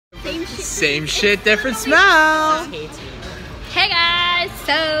Same shit, different smell. Hey guys,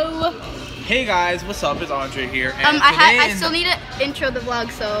 so. Hey guys, what's up? It's Andre here. And I still need to intro the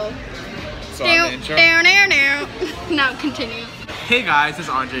vlog, so. on the intro. Now continue. Hey guys, it's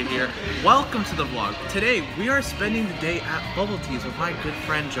Andre here. Welcome to the vlog. Today we are spending the day at Bubble Teas with my good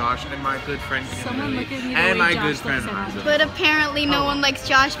friend Josh and my good friend Kimberly and my good friend Hamza. But apparently no one likes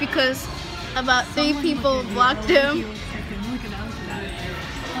Josh because about 3 people blocked him.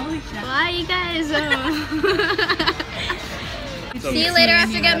 Why you guys? See you later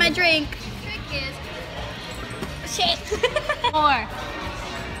after I get my drink. Trick is shit.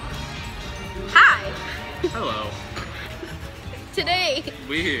 Hi. Hello. Today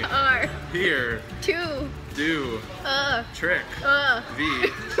We are here to do trick the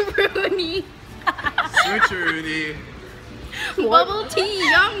Rooney switcheroonie bubble tea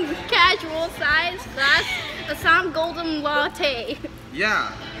young casual size glass Assam golden latte.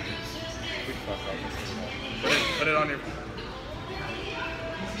 Yeah. Put it on your.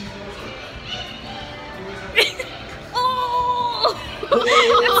 Oh!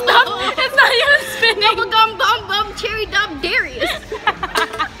 it's not even spinning. Bubblegum bum cherry dub Darius.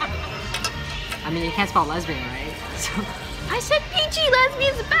 I mean, you can't spell lesbian, right? So. I said PG.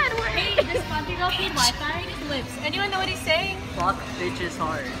 Lesbian's a bad word. Hey, this country girl paid Wi-Fi in his lips. Anyone know what he's saying? Fuck bitches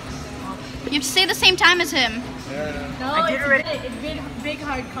hard. You have to say the same time as him. No, it's big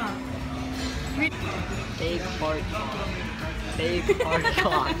hard cock. Big hard cock. Big hard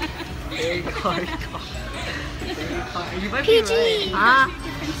cock. Big hard cock. You might be PG. right.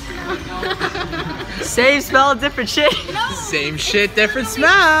 Same smell, different shit. No. Same shit, different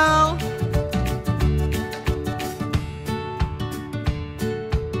smell.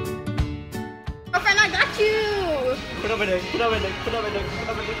 Girlfriend, I got you. Put over there, put over there, put over there, put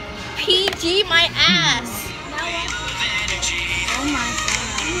over there. PG my ass. Oh my god.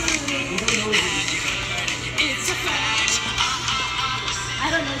 I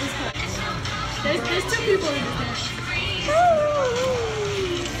don't know this part. There's 2 people in this dance.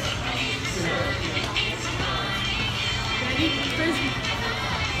 Ready? Frisbee.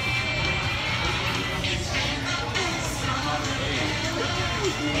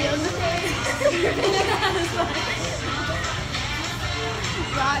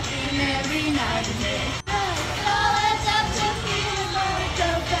 Rocking every night and day.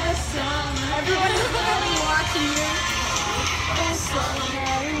 Everyone is probably watching you.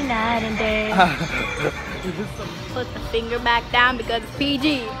 Every night and day. Put the finger back down because it's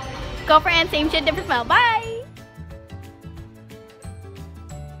PG. Girlfriend, same shit, different smell. Bye.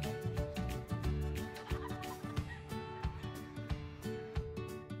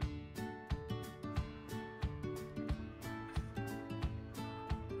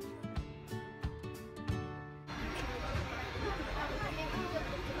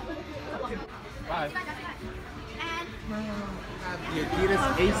 Bye. The Adidas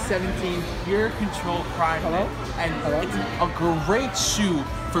A17 Pure Control Prime. And it's a great shoe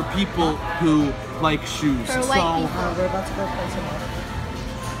for people who like shoes. For white people. We're about to go play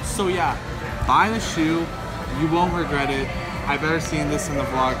some. So yeah, buy the shoe. You won't regret it. I better seen this in the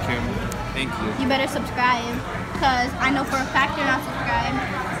vlog, Kim. Thank you. You better subscribe, because I know for a fact you're not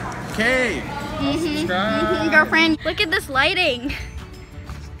subscribed. Okay. Subscribe. Girlfriend, look at this lighting.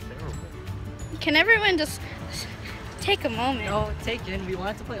 Can everyone just take a moment? No, take it. We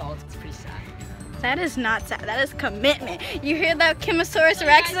wanted to play all. It's pretty sad. That is not sad. That is commitment. You hear that, Chemosaurus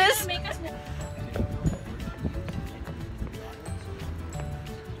Rexus?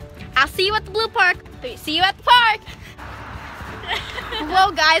 I'll see you at the blue park. See you at the park.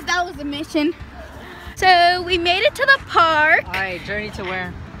 Whoa, guys, that was a mission. So we made it to the park. All right, journey to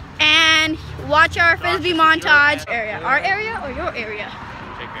where? And watch our Frisbee montage area. Our area or your area?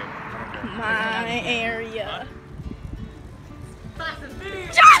 My area.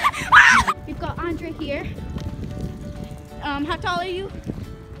 We've got Andre here. How tall are you?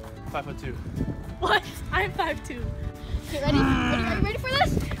 5'2". What? I'm 5'2". Okay, ready? Are you ready for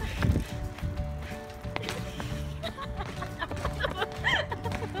this?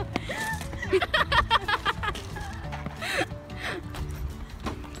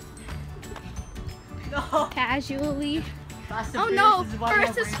 No. Casually. Fast and Oh Furious, no! this is why we First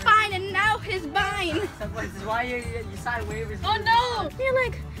have is waivers. fine and now his bine. This is why you sign waivers. Oh no! You're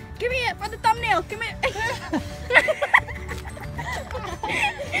like, give me it for the thumbnail. Give me it.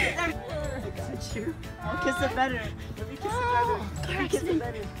 I'll kiss it better. Let me kiss it better. Let me kiss it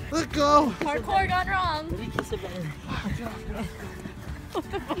better. Let's go. Parkour gone wrong. Let me kiss it better. What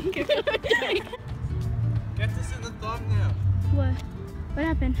the fuck are you doing? Get this in the thumbnail. What? What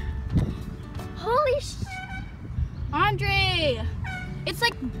happened? Holy sh! Andre! It's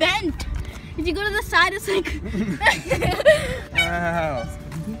like bent. If you go to the side, it's like. Wow.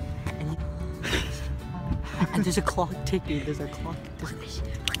 And there's a clock ticking. There's a clock.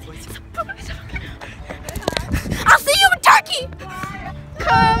 I'll see you in Turkey.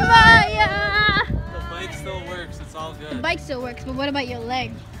 Come on, yeah. The bike still works. It's all good. The bike still works, but what about your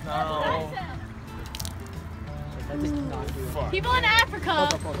leg? No. That just cannot do it. People in Africa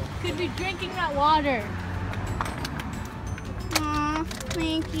Hold up. could be drinking that water. Aw,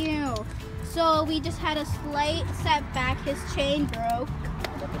 thank you. So we just had a slight setback. His chain broke.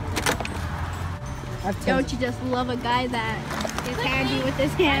 Don't you just love a guy that is handy with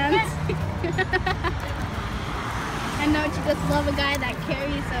his hands? And don't you just love a guy that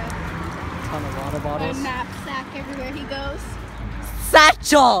carries a Ton of water a bottles. knapsack everywhere he goes?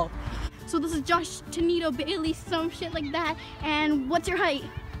 Satchel! So this is Josh Tonito Bailey, some shit like that. And what's your height?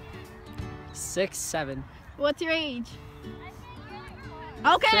 6'7". What's your age?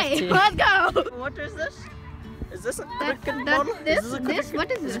 Okay, 15. let's go. What is this? Is this a That- cricket that- ball? this- Is a this- cricket-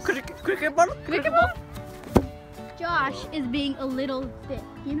 what is Is this? a cricket ball? Cricket ball? Josh is being a little dick.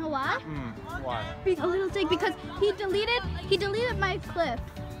 You know why? Why? Being a little dick because he deleted my clip.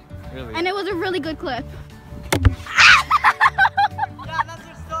 Really? And it was a really good clip.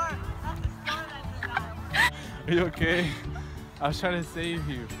 Are you okay? I was trying to save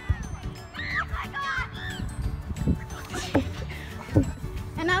you.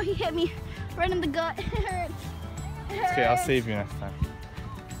 And now he hit me right in the gut. It hurts. It Okay, I'll hurts. save you next time.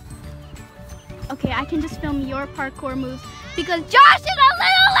 Okay, I can just film your parkour moves because Josh is a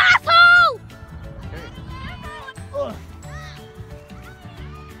little asshole!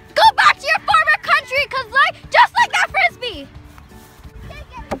 Go back to your former country, cause just like that Frisbee!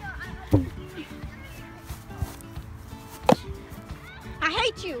 I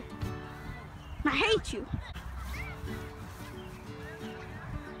hate you. I hate you.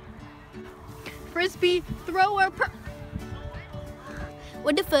 Frisbee thrower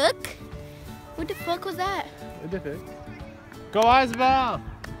What the fuck? What the fuck was that? Go Isabel!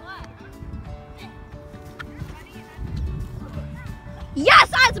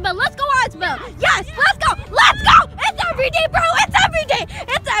 Yes, Isabel, let's go, Isabel. Yes, let's go. Let's go. It's every day, bro. It's every day.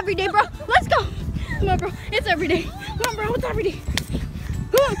 It's every day, bro. Let's go. Come on, bro. It's every day. Come on, bro. It's every day.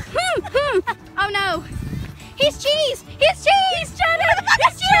 Oh no. He's cheese. He's cheese. He's cheddar.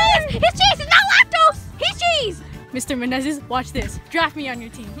 He's cheese. He's cheese. It's not lactose. He's cheese. Mr. Menezes, watch this. Draft me on your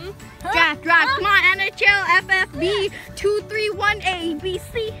team. Draft. Come on, NHL, FFB, 231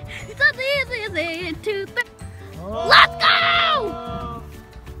 ABC. So this is it. 2, 3. Let's go!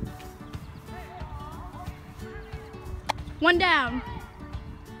 One down.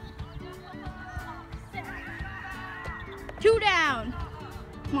 2 down.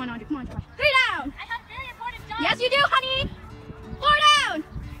 Come on, Audrey. Come on, Josh. 3 down. I have very important jobs. Yes, you do, honey. 4 down.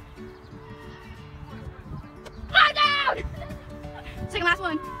 5 down. Second last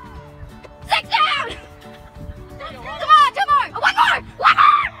one. 6 down. Come on, 2 more. 1 more. 1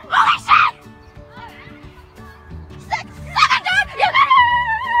 more. Holy shit. 6, 7 down. You got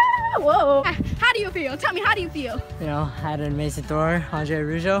it. Whoa. How do you feel? Tell me, how do you feel? You know, I had an amazing thrower, Andre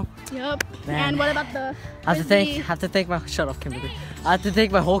Rougeau. Yep. Man. And what about the I have to thank my shut up, Kimberly. I have to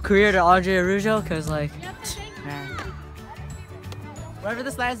thank my whole career to Andre Rougeau, cause like, man, wherever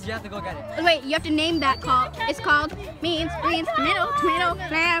this lands, you have to go get it. Wait, you have to name that call. It's called beans, tomato,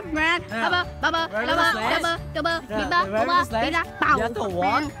 lamb, ran, bubba, Wherever this lands, wherever this lands, you have to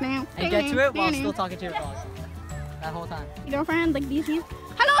walk and get to it while still talking to your dog. That whole time. Girlfriend, like these.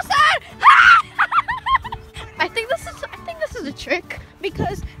 Hello, sir. I think this is a trick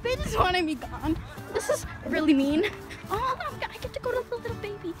because they just wanted me gone. This is really mean. Oh, I get to go to the little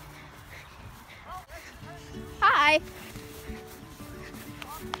baby. Hi.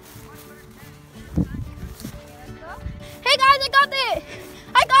 Hey guys,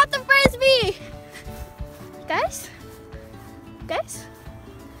 I got the Frisbee.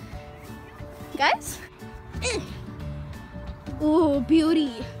 Guys. Ooh,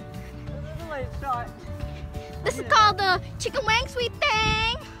 beauty. This is called the chicken wang sweet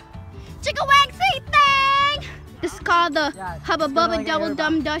thing. Chicken wang sweet thing. This is called the Hubba Bubba Double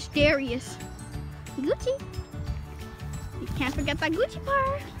Dum Dush Darius. Gucci. You can't forget that Gucci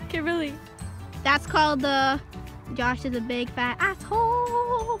part. Kimberly. That's called the Josh is a big fat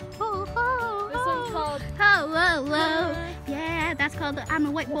asshole. This one's called Hello. Yeah, that's called the I'm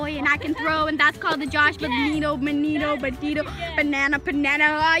a white boy and I can throw, and that's called the Josh Bonito, Bandito, Banana,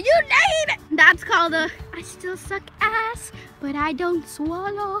 you name it. That's called the I still suck ass, but I don't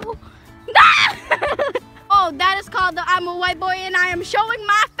swallow. Oh, that is called the I'm a white boy and I am showing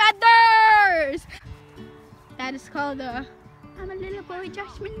my feathers. That is called the I'm a little boy,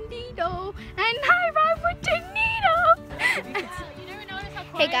 Josh Mendito, and I ride with Janito. You never notice how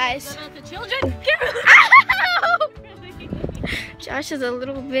Hey quiet guys. the children. Ow! Josh is a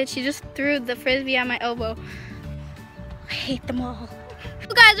little bitch. He just threw the frisbee at my elbow. I hate them all. You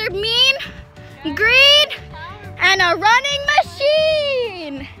guys are mean, green, and a running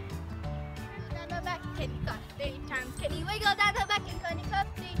machine. Can you clap 3 times? Can you wiggle down the back? And can you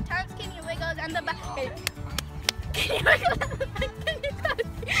clap 3 times? Can you wiggle down the back? Can you wiggle down the back? Can you clap?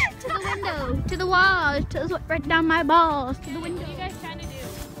 To the window, to the wall, to the right down my balls, to the window. What are you guys trying to do?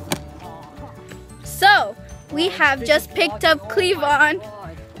 So, we have just picked up Cleavon.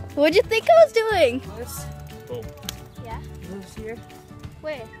 What'd you think I was doing? Boom. Yeah? Moves here,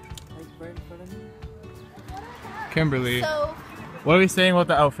 Where? like right in front of me. Kimberly, So what are we saying about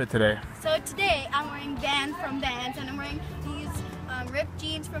the outfit today? today I'm wearing Vans from Vans, and I'm wearing these ripped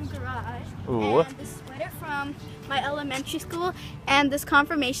jeans from Garage, Ooh. and this sweater from my elementary school, and this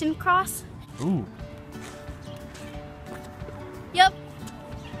confirmation cross. Ooh. Yep.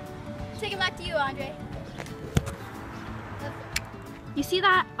 Take it back to you, Andre. You see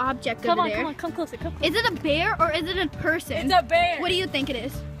that object over there? Come closer, come closer. Is it a bear or is it a person? It's a bear. What do you think it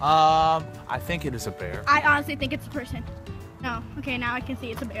is? I think it is a bear. I honestly think it's a person. No. Okay, now I can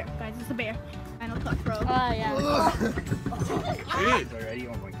see it's a bear. Guys, it's a bear. Final cut, bro. Oh, yeah. It is already.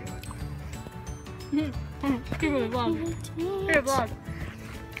 Oh my god. Give it a vlog. Give it a vlog.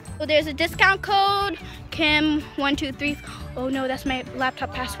 So there's a discount code, Kim123. Oh no, that's my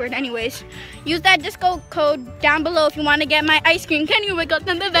laptop password. Anyways, use that discount code down below if you want to get my ice cream. Can you wiggle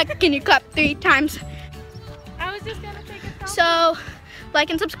down the back? Can you clap 3 times? I was just gonna take a So, like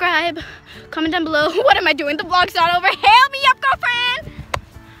and subscribe. Comment down below. What am I doing? The vlog's not over. Hail me up, girlfriend!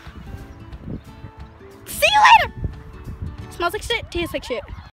 See you later! Smells like shit, tastes like shit.